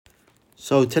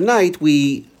So tonight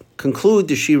we conclude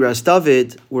the Shiras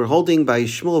David. We're holding by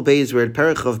Shmuel Beis. We're at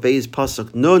Perich of Beis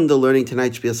Pasuk Nun. The learning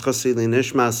tonight should be Eschasi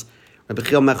Nishmas Rabbi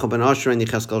Chil Mecho ben Asher and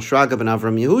Yecheskel Shraga ben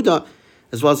Avram Yehuda,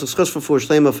 as well as Eschos for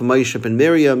Shlema for Moshe ben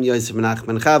Miriam, Yosef ben Ach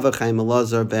ben Chava, Chaim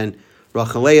Elazar ben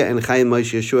Rachaleah, and Chaim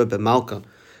Moshe Yeshua ben Malka.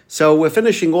 So we're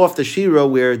finishing off the Shira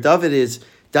where David is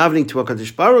davening to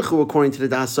HaKadosh Baruch Hu according to the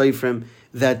Das Seifrim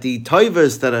that the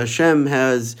Toivas that Hashem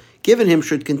has given him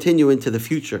should continue into the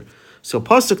future. So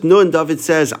Pasuk Nun, David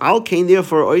says, Al kain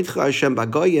therefore oitcha Hashem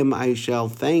bagoyim, I shall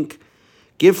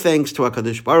give thanks to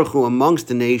HaKadosh Baruch Hu amongst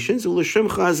the nations, u'l'shimcha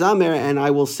azamer, and I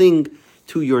will sing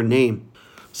to your name.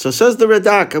 So says the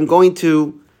Radak, I'm going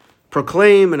to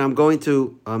proclaim and I'm going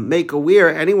to make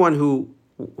aware anyone who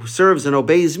serves and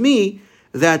obeys me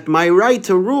that my right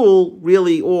to rule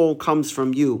really all comes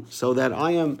from you, so that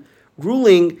I am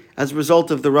ruling as a result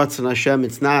of the Ratzon Hashem.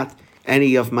 It's not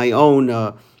any of my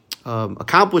own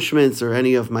accomplishments or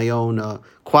any of my own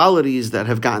qualities that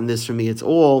have gotten this from me. It's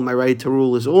all, my right to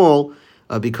rule is all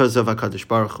because of HaKadosh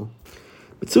Baruch Hu.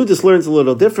 Mitzudis learns a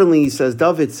little differently. He says,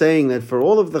 David saying that for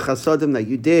all of the chasadim that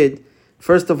you did,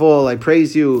 first of all, I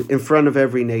praise you in front of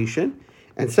every nation.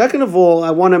 And second of all,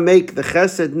 I want to make the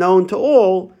chesed known to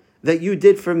all that you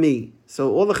did for me.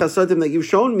 So all the chasadim that you've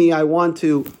shown me, I want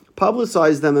to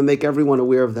publicize them and make everyone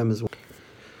aware of them as well.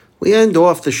 We end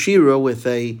off the Shira with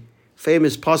a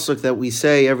famous pasuk that we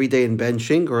say every day in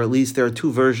benching, or at least there are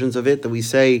two versions of it that we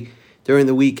say during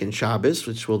the week in Shabbos,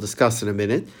 which we'll discuss in a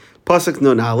minute. Pasuk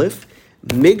Nun Aleph,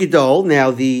 Migdol.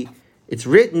 Now it's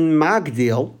written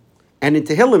Magdil, and in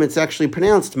Tehillim it's actually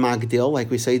pronounced Magdil, like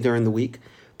we say during the week.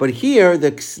 But here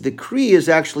the Kri is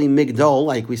actually Migdol,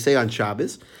 like we say on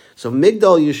Shabbos. So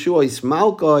Migdol Yeshua is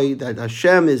Malkoi, that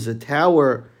Hashem is a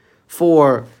tower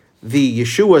for the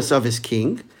Yeshuas of his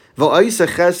king. And he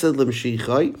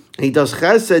does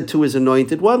chesed to his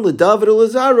anointed one, to David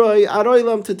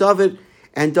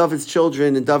and David's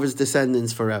children and David's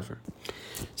descendants forever.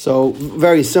 So,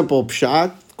 very simple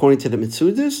pshat, according to the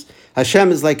Mitzudis.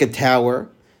 Hashem is like a tower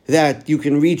that you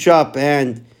can reach up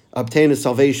and obtain a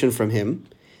salvation from him.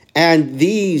 And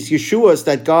these Yeshuas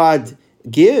that God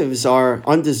gives are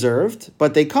undeserved,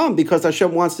 but they come because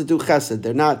Hashem wants to do chesed.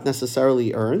 They're not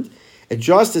necessarily earned. And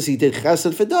just as he did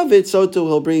chesed for David, so too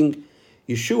he'll bring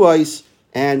Yeshuais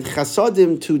and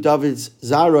chasadim to David's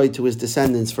zaroi, to his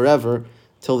descendants forever,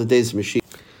 till the days of Mashiach.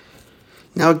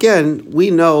 Now again, we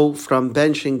know from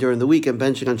benching during the week and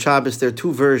benching on Shabbos, there are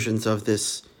two versions of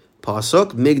this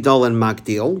pasuk, Migdal and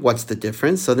Magdil. What's the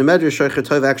difference? So the Medrash Shocher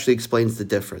Tov actually explains the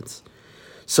difference.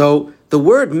 So the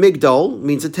word Migdal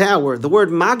means a tower. The word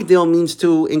Magdil means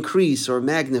to increase or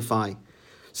magnify.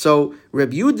 So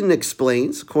Reb Yudin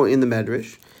explains, in the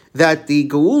Medrash, that the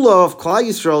Geula of Klal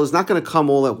Yisrael is not going to come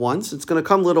all at once. It's going to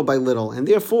come little by little. And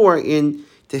therefore, in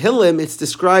Tehillim, it's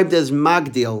described as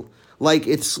Magdil, like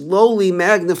it's slowly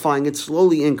magnifying, it's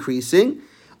slowly increasing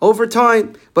over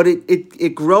time. But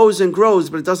it grows and grows,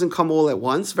 but it doesn't come all at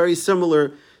once. Very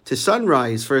similar to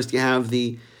sunrise. First you have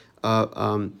the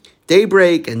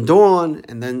daybreak and dawn,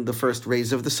 and then the first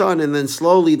rays of the sun, and then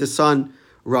slowly the sun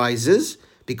rises.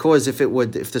 Because if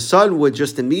the sun would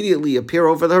just immediately appear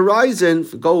over the horizon,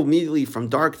 go immediately from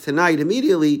dark to night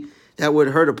immediately, that would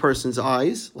hurt a person's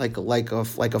eyes, like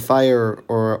a fire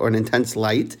or an intense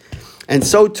light. And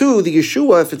so too, the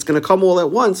Yeshua, if it's going to come all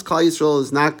at once, Klal Yisrael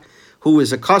is not, who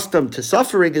is accustomed to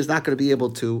suffering, is not going to be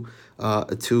able to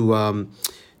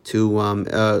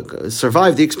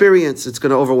survive the experience. It's going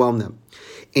to overwhelm them.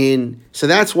 So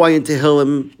that's why in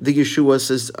Tehillim, the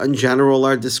Yeshuas in general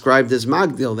are described as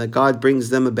Magdil, that God brings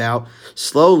them about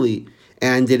slowly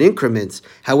and in increments.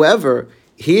 However,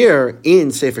 here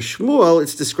in Sefer Shmuel,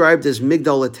 it's described as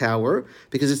Migdal, a tower,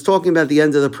 because it's talking about the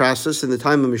end of the process in the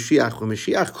time of Mashiach. When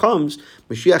Mashiach comes,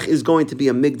 Mashiach is going to be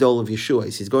a Migdal of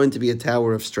Yeshuas. He's going to be a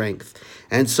tower of strength.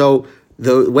 And so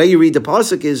the way you read the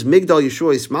pasuk is Migdal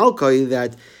Yeshuas Malkai,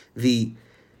 that the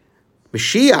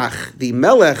Mashiach, the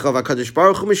Melech of HaKadosh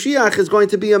Baruch Hu, Mashiach, is going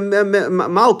to be a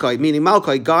Malkai, meaning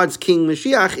Malkai, God's king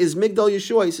Mashiach, is Migdal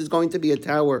Yeshuais, is going to be a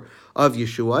tower of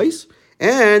Yeshuais,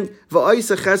 and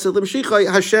V'aisa Chesed L'Mashiach,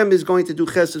 Hashem is going to do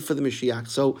Chesed for the Mashiach.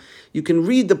 So you can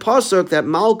read the pasuk that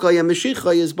Malkai and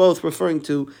Mashiach is both referring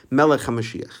to Melech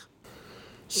HaMashiach.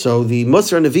 So the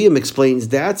Musar Nevi'im explains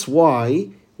that's why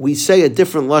we say a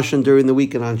different lashon during the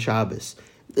week and on Shabbos.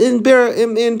 In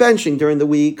benching during the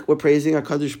week, we're praising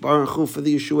HaKadosh Baruch Hu for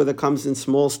the Yeshua that comes in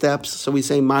small steps, so we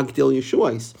say Magdil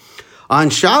Yeshuais. On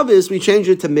Shabbos, we change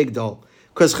it to Migdal,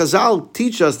 because Chazal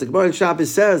teach us, the Gemara in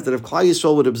Shabbos says that if Klal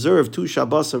Yisrael would observe 2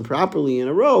 Shabbosim properly in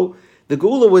a row, the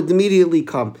geula would immediately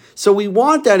come. So we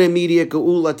want that immediate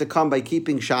geula to come by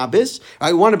keeping Shabbos.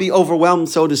 I want to be overwhelmed,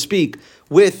 so to speak,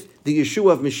 with the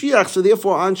Yeshua of Mashiach. So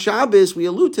therefore, on Shabbos, we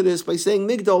allude to this by saying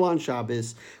Migdol on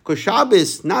Shabbos. Because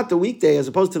Shabbos, not the weekday as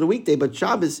opposed to the weekday, but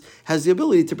Shabbos has the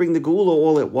ability to bring the geula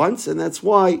all at once. And that's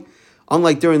why,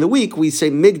 unlike during the week, we say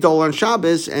Migdol on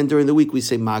Shabbos, and during the week we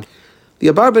say Mag. The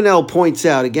Abarbanel points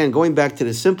out, again, going back to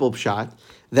the simple pshat,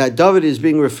 that David's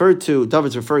referring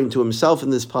to himself in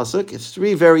this pasuk. It's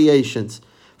three variations.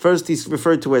 First, he's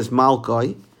referred to as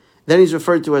Malkai. Then he's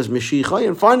referred to as Meshichai,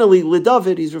 and finally,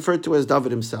 LeDavid, he's referred to as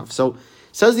David himself. So,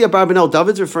 says the Abarbanel,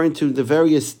 David's referring to the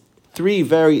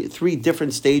three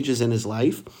different stages in his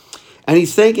life, and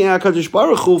he's thanking HaKadosh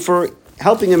Baruch Hu for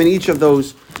helping him in each of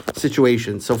those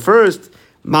situations. So first,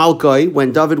 Malkai,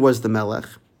 when David was the Melech.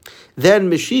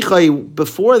 Then Meshichai,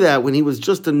 before that, when he was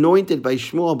just anointed by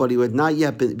Shmuel, but he had not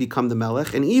yet become the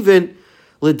Melech, and even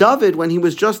LeDavid, when he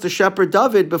was just a shepherd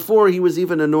David, before he was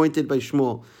even anointed by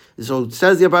Shmuel. So it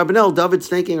says the Abarbanel, David's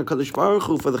thanking HaKadosh Baruch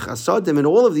Hu for the chasadim in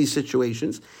all of these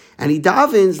situations, and he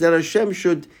davens that Hashem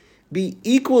should be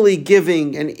equally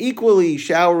giving and equally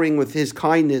showering with his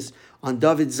kindness on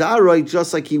David Zaroi,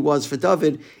 just like he was for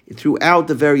David throughout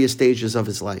the various stages of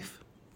his life.